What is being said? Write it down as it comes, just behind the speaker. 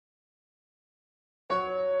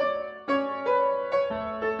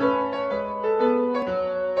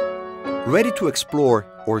Ready to Explore,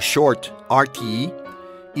 or short RTE,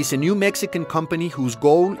 is a new Mexican company whose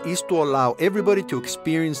goal is to allow everybody to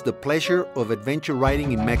experience the pleasure of adventure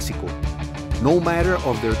riding in Mexico, no matter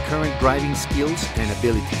of their current driving skills and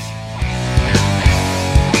abilities.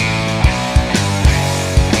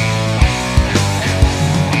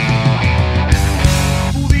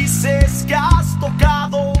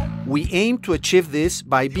 We aim to achieve this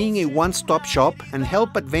by being a one-stop shop and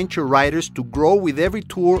help adventure riders to grow with every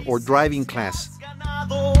tour or driving class.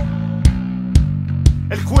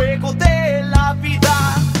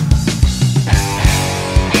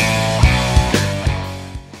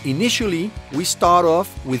 Initially, we start off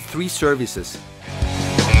with 3 services.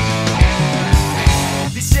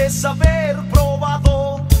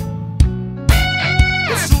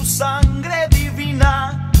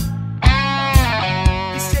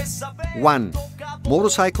 One,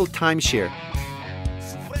 motorcycle timeshare.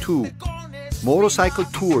 2, motorcycle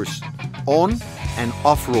tours, on and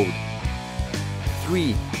off-road.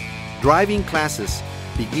 3, driving classes,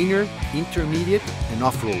 beginner, intermediate, and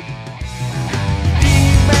off-road.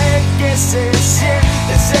 Dime qué se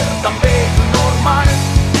siente ser tan bello y normal.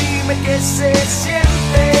 Dime qué se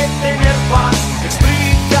siente tener paz.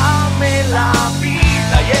 Explícame la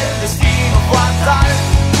vida y el destino fatal.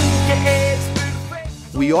 Tú que eres perfecto.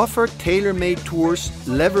 We offer tailor-made tours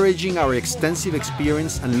leveraging our extensive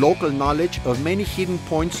experience and local knowledge of many hidden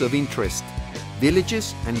points of interest,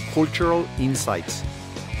 villages, and cultural insights.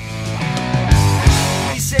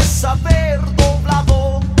 Dice saber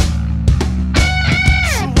doblado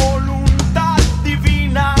su voluntad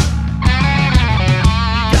divina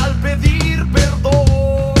y al pedir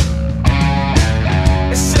perdón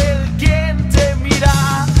es el quien te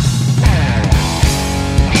mira.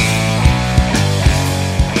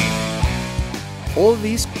 All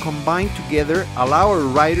these combined together allow our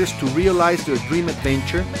riders to realize their dream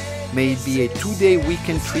adventure, may it be a 2-day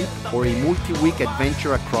weekend trip or a multi-week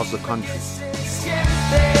adventure across the country.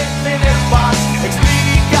 Tener paz,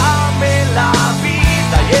 explícame la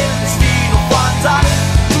vida y el destino fatal.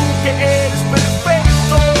 Tú que eres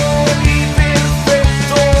perfecto y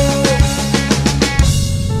perfecto.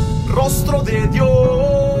 Rostro de Dios.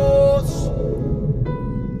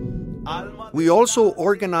 We also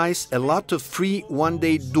organize a lot of free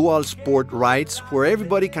 1-day dual sport rides where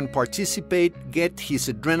everybody can participate, get his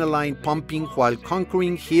adrenaline pumping while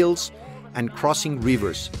conquering hills and crossing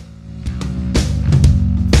rivers.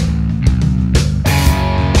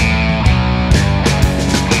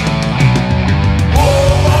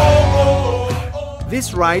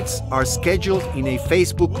 These rides are scheduled in a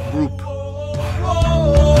Facebook group.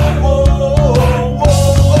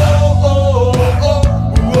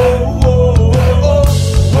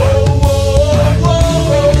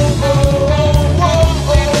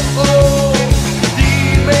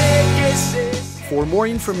 For more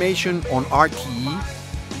information on RTE,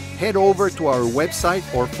 head over to our website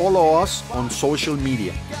or follow us on social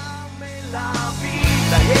media. La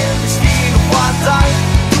vida y el destino fatal.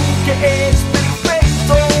 Tú que eres